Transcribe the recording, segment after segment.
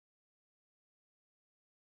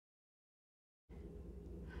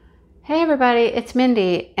Hey everybody, it's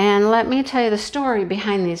Mindy, and let me tell you the story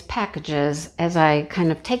behind these packages as I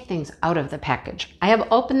kind of take things out of the package. I have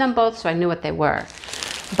opened them both so I knew what they were,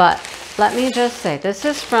 but let me just say, this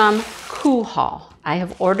is from Coohaul. I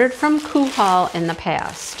have ordered from Coohaul in the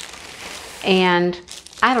past, and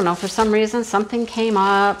I don't know, for some reason something came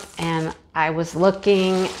up and I was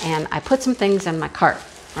looking and I put some things in my cart,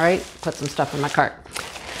 all right? Put some stuff in my cart,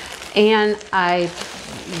 and I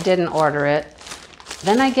didn't order it.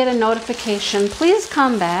 Then I get a notification, please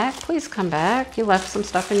come back, you left some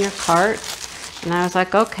stuff in your cart. And I was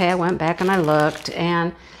like, okay. I went back and I looked,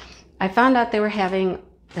 and I found out they're having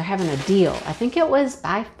a deal. I think it was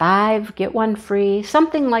buy 5, get 1 free,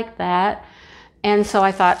 something like that. And so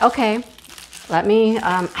I thought, okay, let me,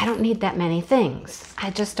 I don't need that many things. I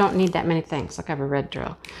just don't need that many things. Look, I have a red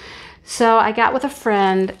drill. So I got with a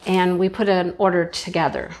friend and we put an order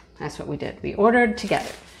together. That's what we did. We ordered together.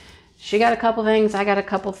 She got a couple things, I got a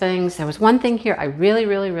couple things. There was one thing here I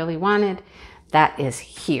really wanted. That is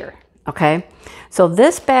here, okay? So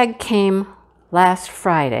this bag came last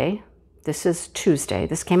Friday. This is Tuesday.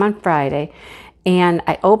 This came on Friday. And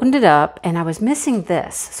I opened it up and I was missing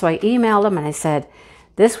this. So I emailed them and I said,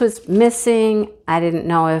 this was missing. I didn't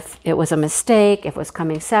know if it was a mistake, if it was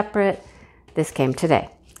coming separate. This came today.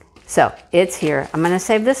 So it's here. I'm gonna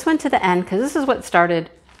save this one to the end because this is what started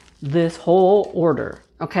this whole order.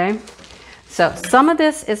 Okay, so some of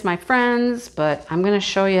this is my friend's, but I'm going to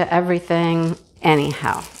show you everything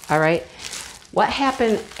anyhow. All right, what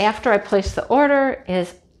happened after I placed the order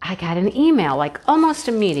is I got an email like almost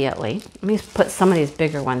immediately. Let me put some of these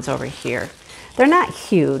bigger ones over here. They're not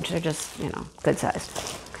huge, they're just, you know, good size.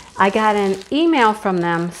 I got an email from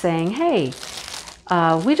them saying, hey,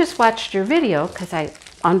 we just watched your video, because I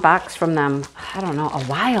unboxed from them, I don't know, a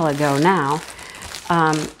while ago now.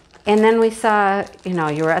 And then we saw, you know,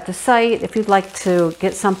 you were at the site. If you'd like to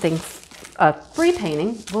get something, a free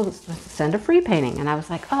painting, we'll send a free painting. And I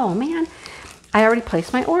was like, oh man, I already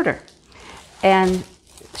placed my order. And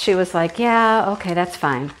she was like, yeah, okay, that's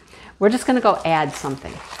fine. We're just gonna go add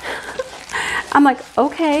something. I'm like,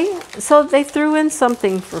 okay. So they threw in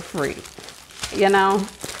something for free, you know?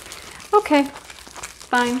 Okay,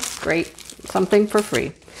 fine, great, something for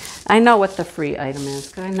free. I know what the free item is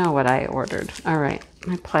because I know what I ordered. All right,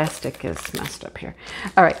 my plastic is messed up here.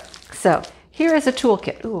 All right, so here is a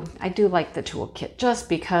toolkit. Ooh, I do like the toolkit just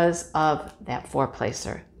because of that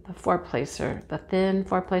 4-placer. The 4-placer, the thin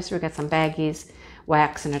 4-placer. We got some baggies,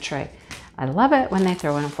 wax, and a tray. I love it when they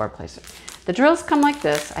throw in a 4-placer. The drills come like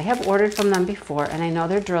this. I have ordered from them before, and I know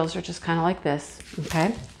their drills are just kind of like this,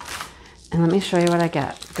 okay? And let me show you what I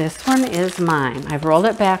got. This one is mine. I've rolled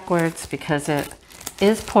it backwards because it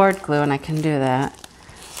is poured glue and I can do that.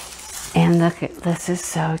 And look at this, is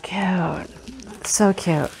so cute. So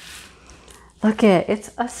cute. Look at, it's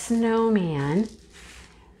a snowman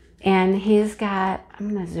and he's got,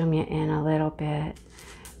 I'm gonna zoom you in a little bit,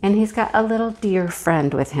 and he's got a little dear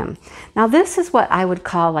friend with him. Now this is what I would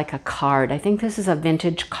call like a card. I think this is a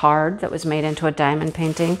vintage card that was made into a diamond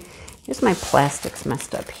painting. Here's my plastics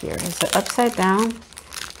messed up here. Is it upside down?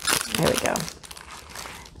 There we go.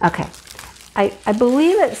 Okay. I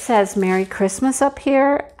believe it says Merry Christmas up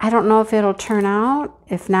here. I don't know if it'll turn out.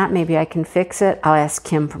 If not, maybe I can fix it. I'll ask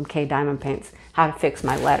Kim from K Diamond Paints how to fix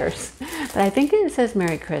my letters. But I think it says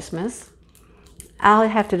Merry Christmas. I'll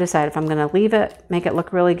have to decide if I'm going to leave it, make it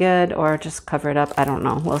look really good, or just cover it up. I don't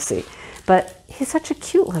know. We'll see. But he's such a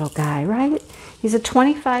cute little guy, right? He's a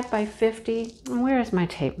 25 by 50. Where is my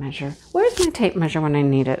tape measure? Where's my tape measure when I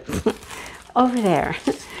need it? Over there.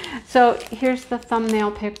 So here's the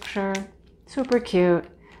thumbnail picture. Super cute.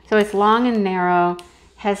 So it's long and narrow,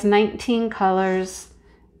 has 19 colors.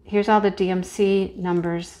 Here's all the DMC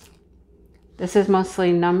numbers. This is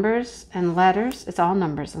mostly numbers and letters. It's all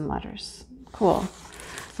numbers and letters. Cool.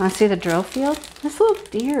 Want to see the drill field? This little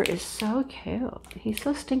deer is so cute. He's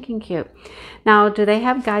so stinking cute. Now, do they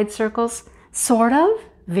have guide circles? Sort of.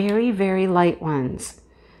 Very light ones.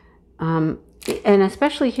 And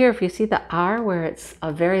especially here, if you see the R where it's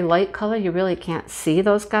a very light color, you really can't see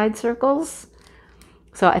those guide circles.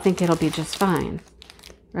 So I think it'll be just fine,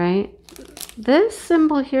 right? This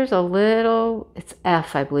symbol here is a little, it's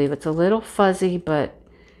F, I believe. It's a little fuzzy, but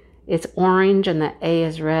it's orange and the A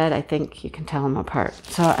is red. I think you can tell them apart.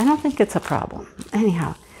 So I don't think it's a problem.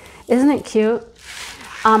 Anyhow, isn't it cute?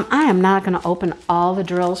 I am not going to open all the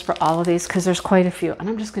drills for all of these because there's quite a few. And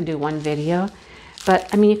I'm just going to do one video.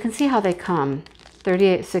 But, I mean, you can see how they come.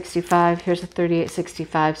 38.65. Here's a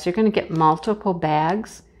 38.65. So you're going to get multiple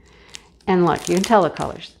bags. And look, you can tell the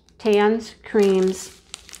colors. Tans, creams,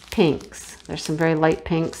 pinks. There's some very light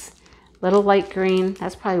pinks. Little light green,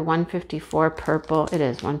 that's probably 154. Purple, it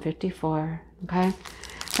is 154, okay?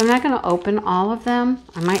 So I'm not gonna open all of them.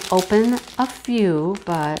 I might open a few,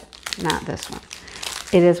 but not this one.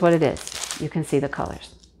 It is what it is. You can see the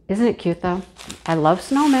colors. Isn't it cute though? I love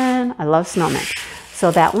snowmen, I love snowmen.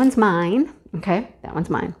 So that one's mine, okay? That one's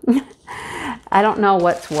mine. I don't know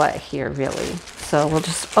what's what here really. So we'll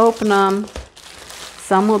just open them.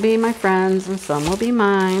 Some will be my friends and some will be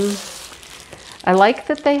mine. I like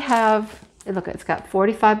that they have, look, it's got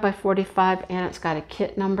 45 by 45 and it's got a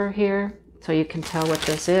kit number here so you can tell what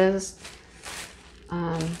this is.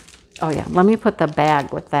 Oh yeah, let me put the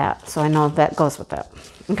bag with that so I know that goes with that.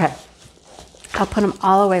 Okay, I'll put them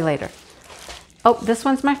all away later. Oh, this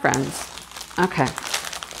one's my friend's. Okay.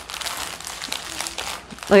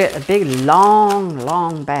 Look at the big,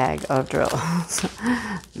 long bag of drills.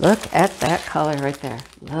 Look at that color right there.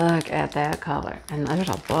 Look at that color. And there's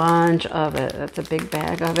a bunch of it. That's a big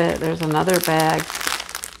bag of it. There's another bag.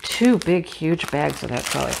 2 big, huge bags of that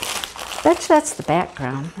color. Bet you that's the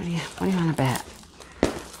background. What do you want to bet?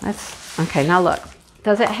 Okay, now look.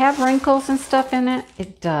 Does it have wrinkles and stuff in it?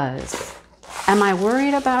 It does. Am I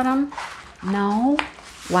worried about them? No.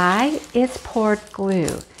 Why? It's poured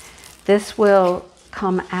glue. This will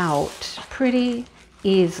come out pretty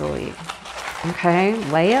easily. Okay,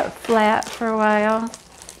 lay it flat for a while.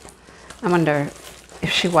 I wonder if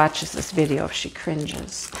she watches this video, if she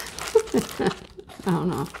cringes. I don't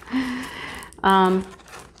know.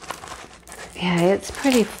 Yeah, it's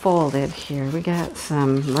pretty folded here. We got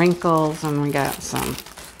some wrinkles and we got some,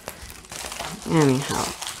 anyhow.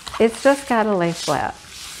 It's just gotta lay flat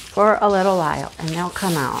for a little while and they'll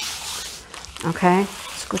come out. Okay,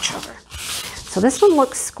 scooch over. So this one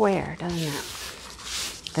looks square, doesn't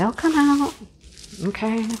it? They'll come out.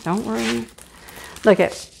 Okay, don't worry. Look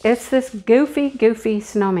it's this goofy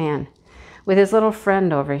snowman with his little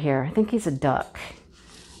friend over here. I think he's a duck.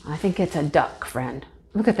 I think it's a duck friend.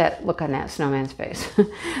 Look at that look on that snowman's face.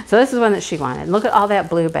 So this is one that she wanted. Look at all that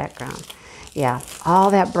blue background. Yeah,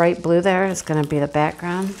 all that bright blue there is going to be the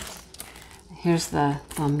background. Here's the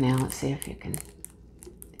thumbnail. Let's see if you can.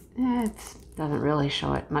 It doesn't really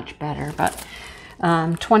show it much better, but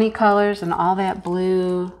 20 colors and all that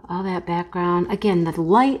blue, all that background. Again, the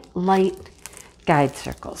light guide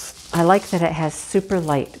circles. I like that it has super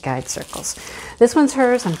light guide circles. This one's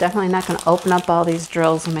hers. I'm definitely not going to open up all these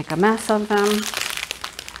drills and make a mess of them.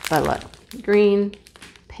 But look, green,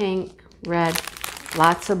 pink, red,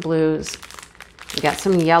 lots of blues. We got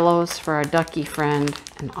some yellows for our ducky friend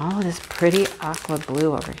and all of this pretty aqua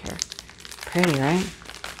blue over here. Pretty, right?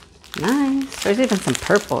 Nice. There's even some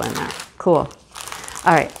purple in there. Cool.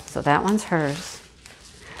 All right, so that one's hers.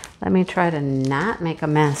 Let me try to not make a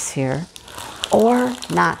mess here or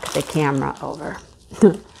knock the camera over.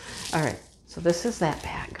 All right, so this is that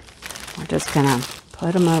bag. We're just gonna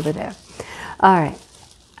put them over there. All right,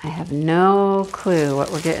 I have no clue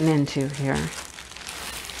what we're getting into here.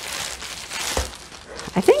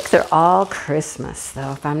 I think they're all Christmas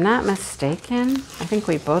though, if I'm not mistaken. I think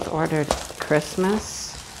we both ordered Christmas.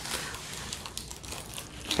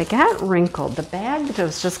 They got wrinkled. The bag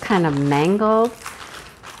was just kind of mangled.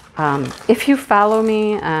 If you follow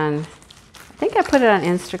me on, I think I put it on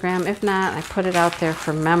Instagram. If not, I put it out there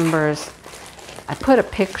for members. I put a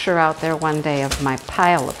picture out there one day of my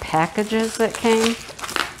pile of packages that came.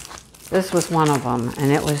 This was one of them,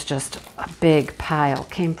 and it was just a big pile.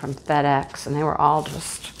 Came from FedEx, and they were all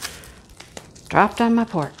just dropped on my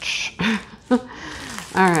porch. All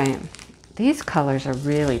right. These colors are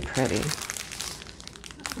really pretty.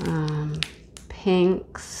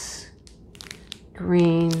 Pinks,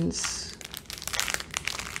 greens,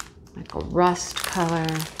 like a rust color.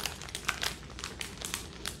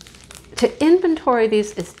 To inventory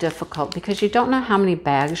these is difficult because you don't know how many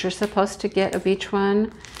bags you're supposed to get of each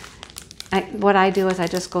one. What I do is I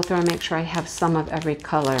just go through and make sure I have some of every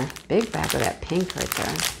color. Big bag of that pink right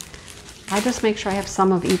there. I just make sure I have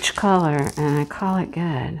some of each color and I call it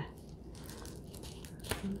good.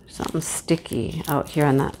 Something sticky out here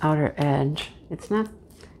on the outer edge. It's not,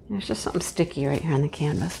 there's just something sticky right here on the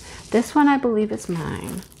canvas. This one I believe is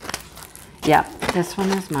mine. Yep, this one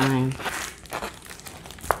is mine.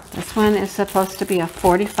 This one is supposed to be a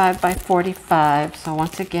 45 by 45. So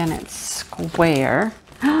once again, it's square.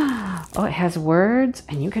 Oh, it has words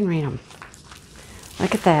and you can read them.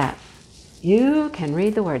 Look at that. You can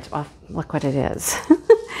read the words. Well, look what it is.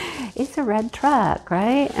 It's a red truck,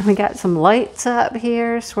 right? And we got some lights up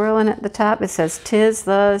here swirling at the top. It says, "'Tis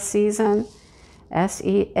the season."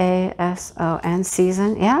 S-E-A-S-O-N,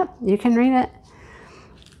 season. Yeah, you can read it.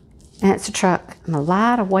 And it's a truck and a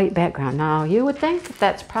lot of white background. Now, you would think that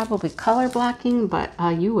that's probably color blocking, but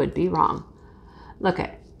you would be wrong. Look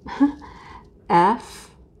at F,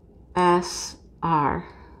 S, R,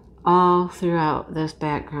 all throughout this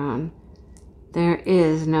background. There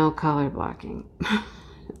is no color blocking.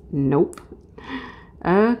 Nope.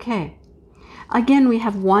 Okay. Again, we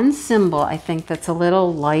have one symbol, I think, that's a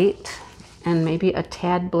little light and maybe a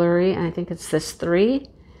tad blurry, and I think it's this 3.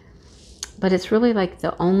 But it's really like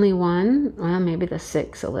the only one. Well, maybe the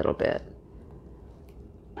 6 a little bit.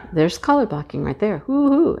 There's color blocking right there.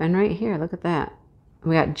 Woohoo! And right here, look at that.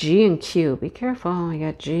 We got G and Q. Be careful. We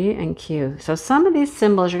got G and Q. So some of these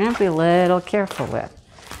symbols you're going to have to be a little careful with.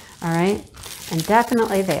 All right? And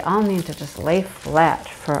definitely they all need to just lay flat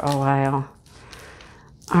for a while.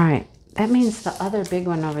 All right. That means the other big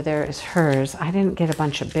one over there is hers. I didn't get a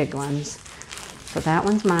bunch of big ones. So that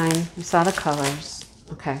one's mine. You saw the colors.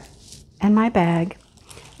 Okay. And my bag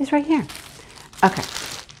is right here. Okay.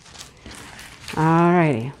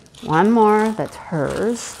 Alrighty. One more that's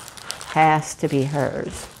hers. Has to be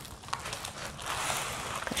hers.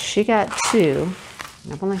 She got 2.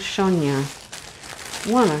 I've only shown you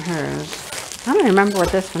one of hers. I don't remember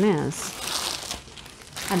what this one is.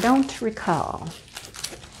 I don't recall.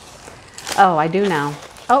 Oh, I do now.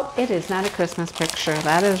 Oh, it is not a Christmas picture.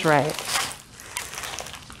 That is right.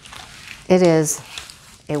 It is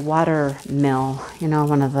a water mill, you know,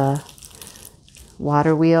 one of the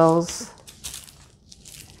water wheels,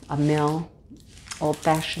 a mill,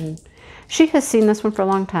 old-fashioned. She has seen this one for a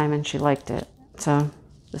long time and she liked it, so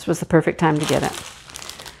this was the perfect time to get it.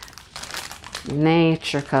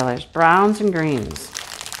 Nature colors, browns and greens,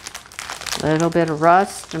 a little bit of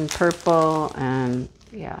rust and purple, and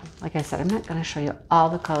yeah, like I said, I'm not going to show you all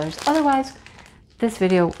the colors, otherwise this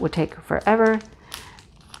video would take forever.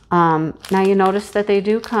 Now you notice that they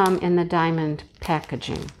do come in the diamond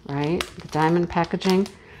packaging, right? The diamond packaging,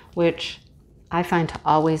 which I find to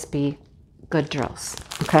always be good drills,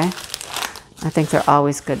 okay? I think they're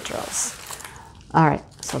always good drills. All right,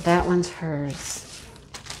 so that one's hers.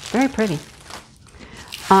 Very pretty.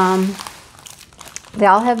 They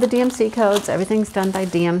all have the DMC codes. Everything's done by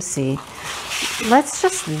DMC. Let's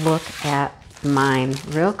just look at mine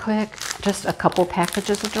real quick. Just a couple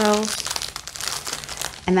packages of drills.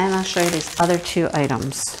 And then I'll show you these other 2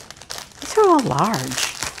 items. These are all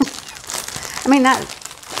large. I mean, not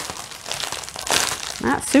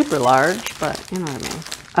super large, but you know what I mean.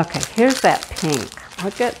 Okay, here's that pink.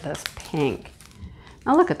 Look at this pink.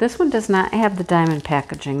 Now look at this one does not have the diamond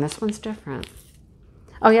packaging. This one's different.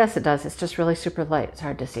 Oh yes, it does. It's just really super light. It's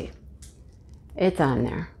hard to see. It's on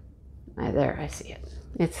there. There, I see it.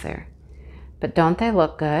 It's there. But don't they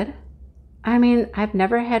look good? I mean, I've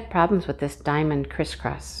never had problems with this diamond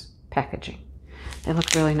crisscross packaging. They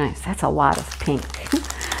look really nice. That's a lot of pink.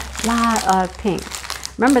 Lot of pink.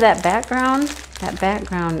 Remember that background? That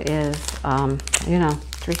background is, you know,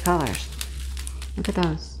 3 colors. Look at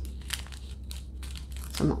those.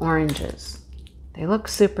 Some oranges. They look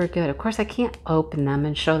super good. Of course, I can't open them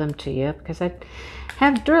and show them to you because I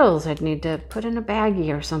have drills I'd need to put in a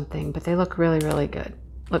baggie or something, but they look really, really good.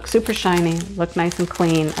 Look super shiny, look nice and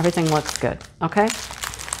clean. Everything looks good, okay?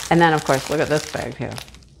 And then, of course, look at this bag here.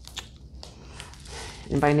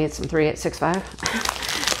 Anybody need some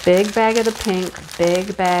 3865? Big bag of the pink,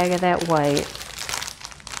 big bag of that white.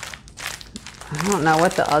 I don't know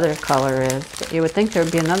what the other color is, but you would think there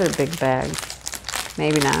would be another big bag.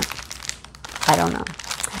 Maybe not. I don't know.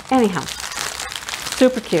 Anyhow,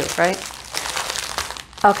 super cute, right?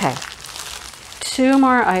 Okay. 2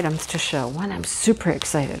 more items to show. One I'm super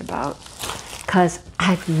excited about because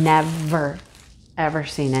I've never, ever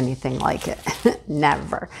seen anything like it.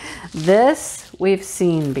 Never. This we've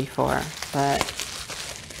seen before, but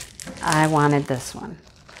I wanted this one.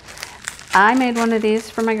 I made one of these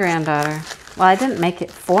for my granddaughter. Well, I didn't make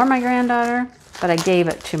it for my granddaughter, but I gave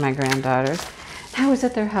it to my granddaughter. I was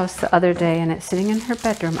at their house the other day and it's sitting in her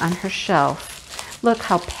bedroom on her shelf. Look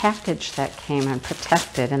how packaged that came and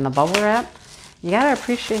protected in the bubble wrap. You gotta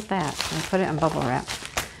appreciate that. I put it in bubble wrap.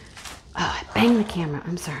 Oh, I banged the camera.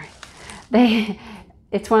 I'm sorry.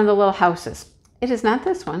 It's one of the little houses. It is not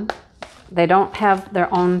this one. They don't have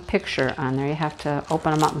their own picture on there. You have to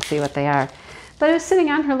open them up and see what they are. But it was sitting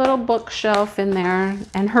on her little bookshelf in there,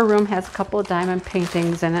 and her room has a couple of diamond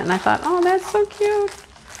paintings in it, and I thought, oh, that's so cute.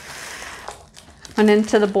 Went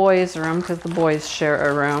into the boys' room, because the boys share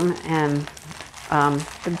a room, and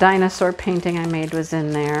the dinosaur painting I made was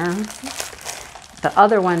in there. The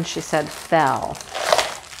other one, she said, fell,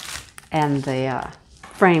 and the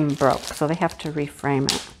frame broke, so they have to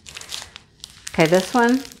reframe it. Okay, this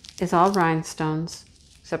one is all rhinestones,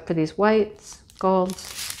 except for these whites,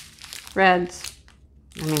 golds, reds.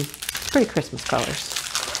 I mean, pretty Christmas colors.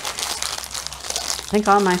 I think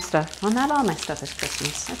all my stuff, well, not all my stuff is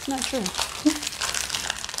Christmas. That's not true.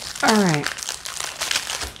 All right.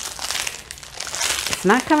 It's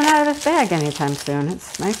not coming out of this bag anytime soon.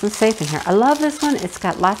 It's nice and safe in here. I love this one. It's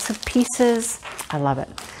got lots of pieces. I love it.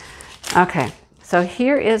 Okay, so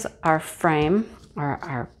here is our frame, or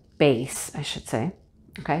our base, I should say.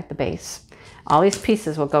 Okay, the base. All these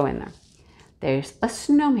pieces will go in there. There's a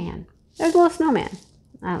snowman. There's a little snowman.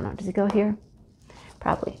 I don't know. Does he go here?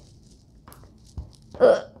 Probably.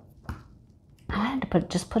 Ugh. I had to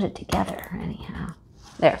just put it together anyhow.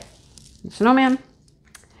 There. Snowman.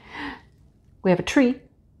 We have a tree.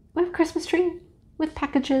 We have a Christmas tree with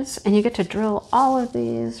packages. And you get to drill all of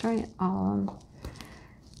these, right? All of them.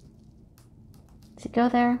 Does it go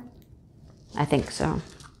there? I think so.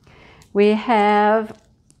 We have,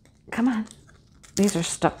 come on. These are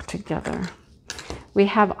stuck together. We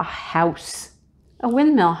have a house, a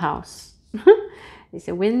windmill house. It's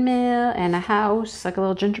a windmill and a house, like a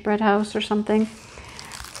little gingerbread house or something.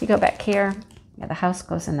 You go back here. Yeah, the house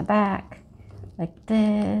goes in the back like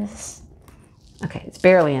this. Okay, it's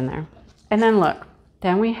barely in there. And then look,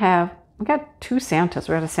 then we got two Santas.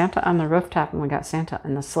 We got a Santa on the rooftop and we got Santa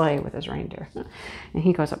in the sleigh with his reindeer. And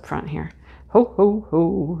he goes up front here. Ho, ho,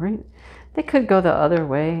 ho, right? They could go the other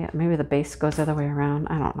way. Maybe the base goes the other way around.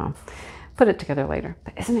 I don't know. Put it together later.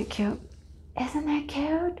 But isn't it cute? Isn't that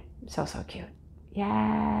cute? So, so cute.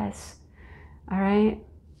 Yes. All right.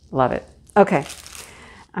 Love it. Okay.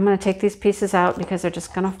 I'm going to take these pieces out because they're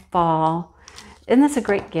just going to fall. Isn't this a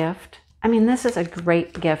great gift? I mean, this is a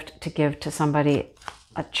great gift to give to somebody,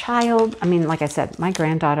 a child. I mean, like I said, my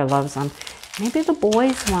granddaughter loves them. Maybe the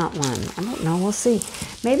boys want one. I don't know. We'll see.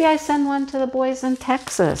 Maybe I send one to the boys in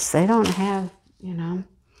Texas. They don't have, you know.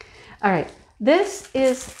 All right. This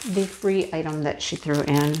is the free item that she threw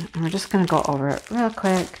in. And we're just going to go over it real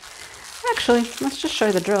quick. Actually, let's just show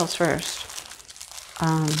you the drills first.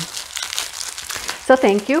 So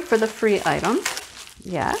thank you for the free item.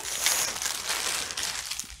 Yes.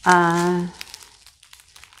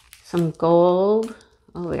 Some gold.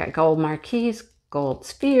 Oh, we got gold marquees, gold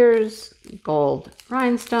spheres, gold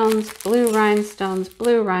rhinestones, blue rhinestones,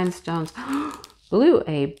 blue rhinestones, blue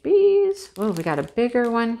ABs. Oh, we got a bigger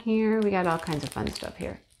one here. We got all kinds of fun stuff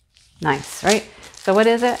here. Nice, right? So what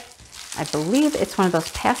is it? I believe it's one of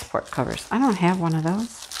those passport covers. I don't have one of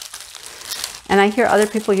those. And I hear other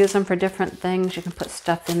people use them for different things. You can put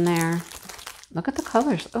stuff in there. Look at the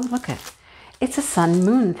colors. Oh, look at it. It's a sun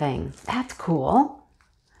moon thing. That's cool.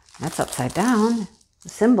 That's upside down. The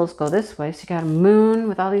symbols go this way. So you got a moon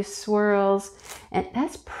with all these swirls. And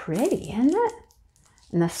that's pretty, isn't it?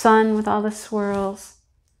 And the sun with all the swirls.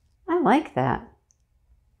 I like that.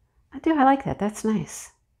 I do. I like that. That's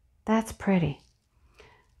nice. That's pretty.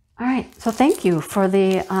 All right. So thank you for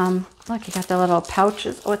the, look, you got the little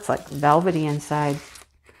pouches. Oh, it's like velvety inside.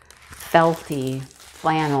 Felty,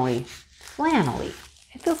 flannelly. Flannelly.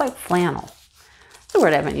 It feels like flannel. It's a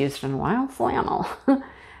word I haven't used in a while. Flannel. But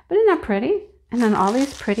isn't that pretty? And then all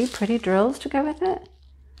these pretty, pretty drills to go with it.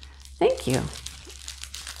 Thank you.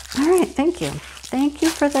 All right. Thank you. Thank you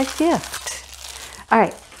for the gift. All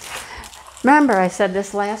right. Remember, I said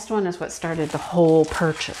this last one is what started the whole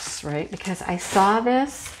purchase, right? Because I saw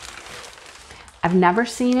this. I've never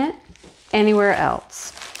seen it anywhere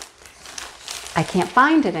else. I can't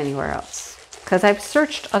find it anywhere else because I've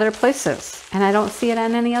searched other places and I don't see it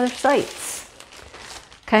on any other sites.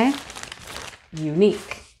 Okay?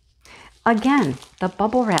 Unique. Again, the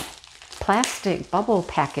bubble wrap, plastic bubble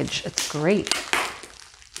package. It's great.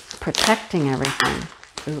 Protecting everything.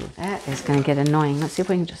 Ooh, that is going to get annoying. Let's see if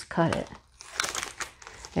we can just cut it.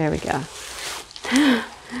 There we go.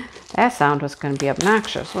 That sound was going to be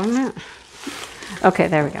obnoxious, wasn't it? Okay,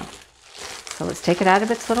 there we go. So let's take it out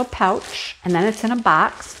of its little pouch. And then it's in a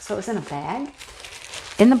box. So it's in a bag,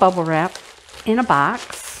 in the bubble wrap, in a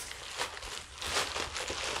box.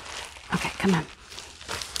 Okay, come on.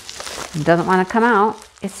 It doesn't want to come out.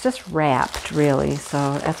 It's just wrapped, really.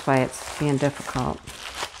 So that's why it's being difficult.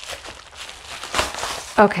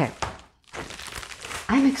 Okay.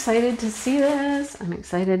 I'm excited to see this. I'm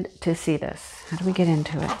excited to see this. How do we get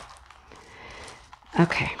into it?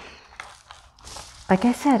 Okay. Like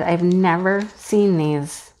I said, I've never seen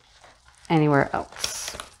these anywhere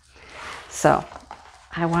else. So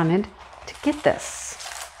I wanted to get this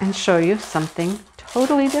and show you something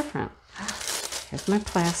totally different. Here's my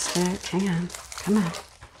plastic. Hang on. Come on.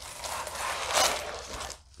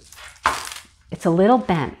 It's a little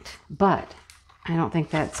bent, but I don't think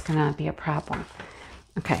that's going to be a problem.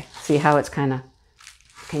 Okay. See how it's kind of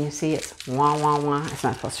Can you see it's wah, wah, wah? It's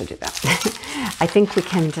not supposed to do that. I think we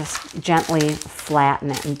can just gently flatten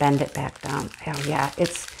it and bend it back down. Oh yeah,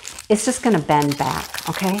 it's just gonna bend back,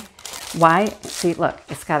 okay? Why? See, look,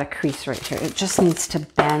 it's got a crease right here. It just needs to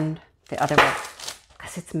bend the other way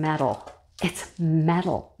because it's metal. It's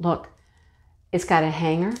metal. Look, it's got a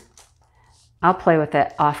hanger. I'll play with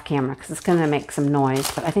it off camera because it's gonna make some noise,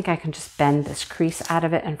 but I think I can just bend this crease out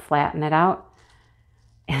of it and flatten it out.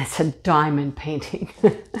 And it's a diamond painting.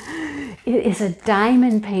 It is a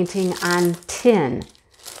diamond painting on tin.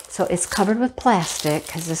 So it's covered with plastic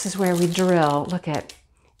because this is where we drill. Look at,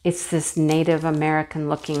 it's this Native American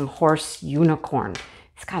looking horse unicorn.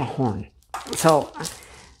 It's got a horn. So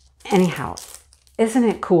anyhow, isn't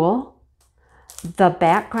it cool? The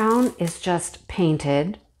background is just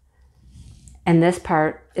painted and this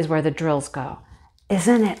part is where the drills go.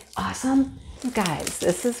 Isn't it awesome? You guys,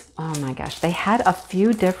 this is, oh my gosh, they had a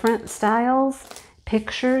few different styles,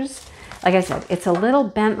 pictures. Like I said, it's a little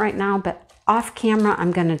bent right now, but off camera,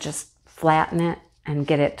 I'm gonna just flatten it and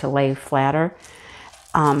get it to lay flatter.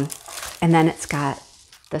 And then it's got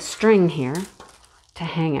the string here to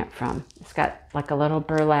hang it from. It's got like a little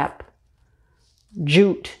burlap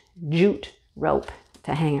jute rope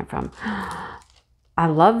to hang it from. I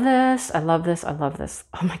love this. I love this. I love this.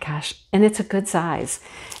 Oh my gosh. And it's a good size.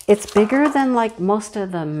 It's bigger than like most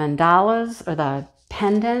of the mandalas or the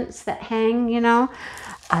pendants that hang, you know.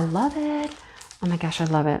 I love it. Oh my gosh, I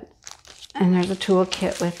love it. And there's a tool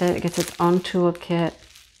kit with it. It gets its own tool kit.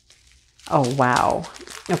 Oh, wow.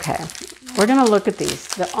 Okay. We're going to look at these.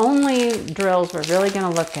 The only drills we're really going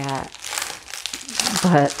to look at,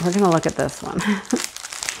 but we're going to look at this one.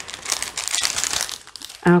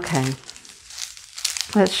 Okay.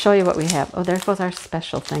 Let's show you what we have. Oh, there goes our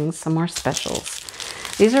special things, some more specials.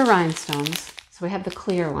 These are rhinestones. So we have the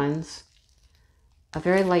clear ones, a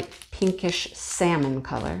very light pinkish salmon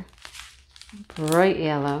color, bright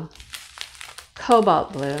yellow,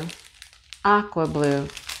 cobalt blue, aqua blue,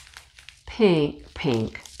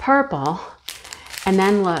 pink, purple, and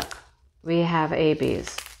then look, we have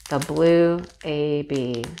ABs, the blue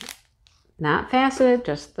AB, not faceted,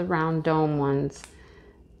 just the round dome ones.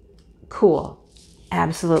 Cool.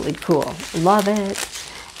 Absolutely cool. Love it.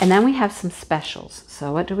 And then we have some specials.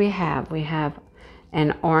 So what do we have? We have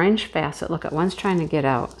an orange facet. Look at one's trying to get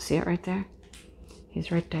out. See it right there? He's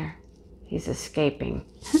right there. He's escaping.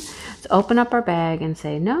 Let's open up our bag and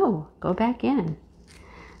say, no, go back in.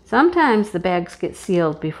 Sometimes the bags get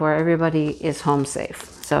sealed before everybody is home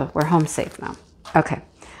safe. So we're home safe now. Okay.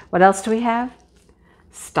 What else do we have?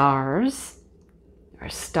 Stars. There are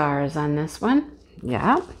stars on this one.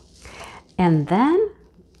 Yeah. And then,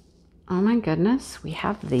 oh my goodness, we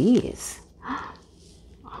have these.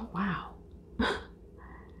 Oh, wow.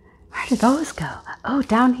 Where did those go? Oh,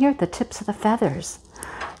 down here at the tips of the feathers.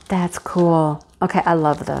 That's cool. Okay, I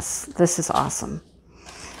love this. This is awesome.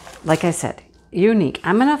 Like I said, unique.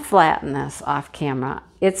 I'm going to flatten this off camera.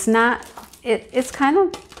 It's not, it's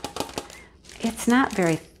not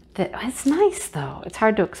very thick. It's nice though. It's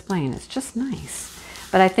hard to explain. It's just nice.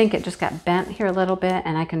 But I think it just got bent here a little bit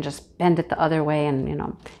and I can just bend it the other way. And, you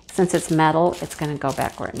know, since it's metal, it's going to go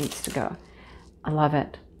back where it needs to go. I love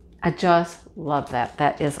it. I just love that.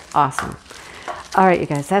 That is awesome. All right, you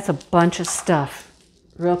guys, that's a bunch of stuff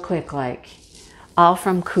real quick, like all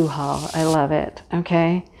from Coohaul. I love it.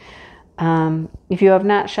 Okay. If you have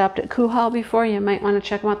not shopped at Coohaul before, you might want to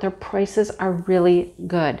check them out. Their prices are really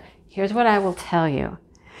good. Here's what I will tell you.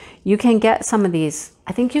 You can get some of these,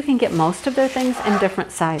 I think you can get most of their things in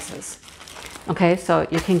different sizes. Okay, so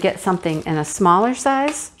you can get something in a smaller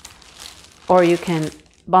size, or you can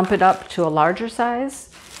bump it up to a larger size,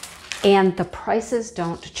 and the prices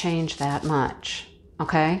don't change that much,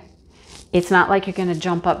 okay? It's not like you're gonna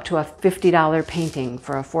jump up to a $50 painting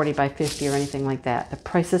for a 40 by 50 or anything like that. The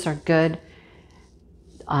prices are good.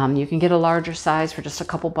 You can get a larger size for just a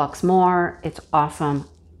couple bucks more. It's awesome.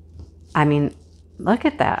 I mean, look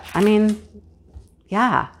at that. I mean,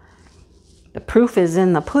 yeah, the proof is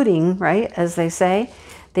in the pudding, right? As they say,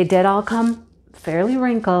 they did all come fairly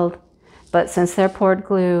wrinkled, but since they're poured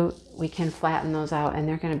glue, we can flatten those out and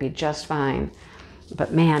they're going to be just fine.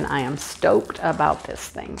 But man, I am stoked about this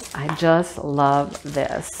thing. I just love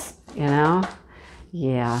this, you know?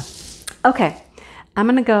 Yeah. Okay. I'm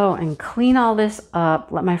going to go and clean all this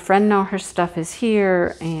up, let my friend know her stuff is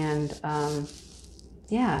here, and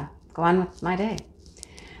yeah, go on with my day.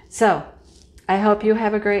 So, I hope you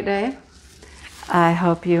have a great day. I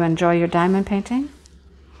hope you enjoy your diamond painting.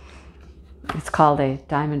 It's called a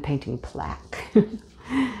diamond painting plaque. It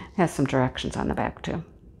has some directions on the back too.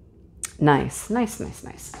 Nice, nice, nice,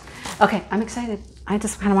 nice. Okay, I'm excited. I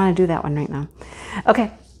just kind of want to do that one right now.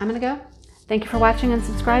 Okay, I'm going to go. Thank you for watching and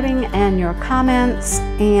subscribing and your comments.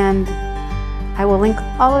 And I will link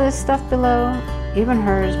all of this stuff below, even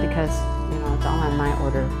hers, because, you know, it's all on my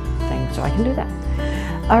order thing, so I can do that.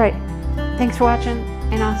 All right, thanks for watching,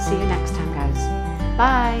 and I'll see you next time, guys.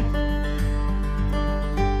 Bye.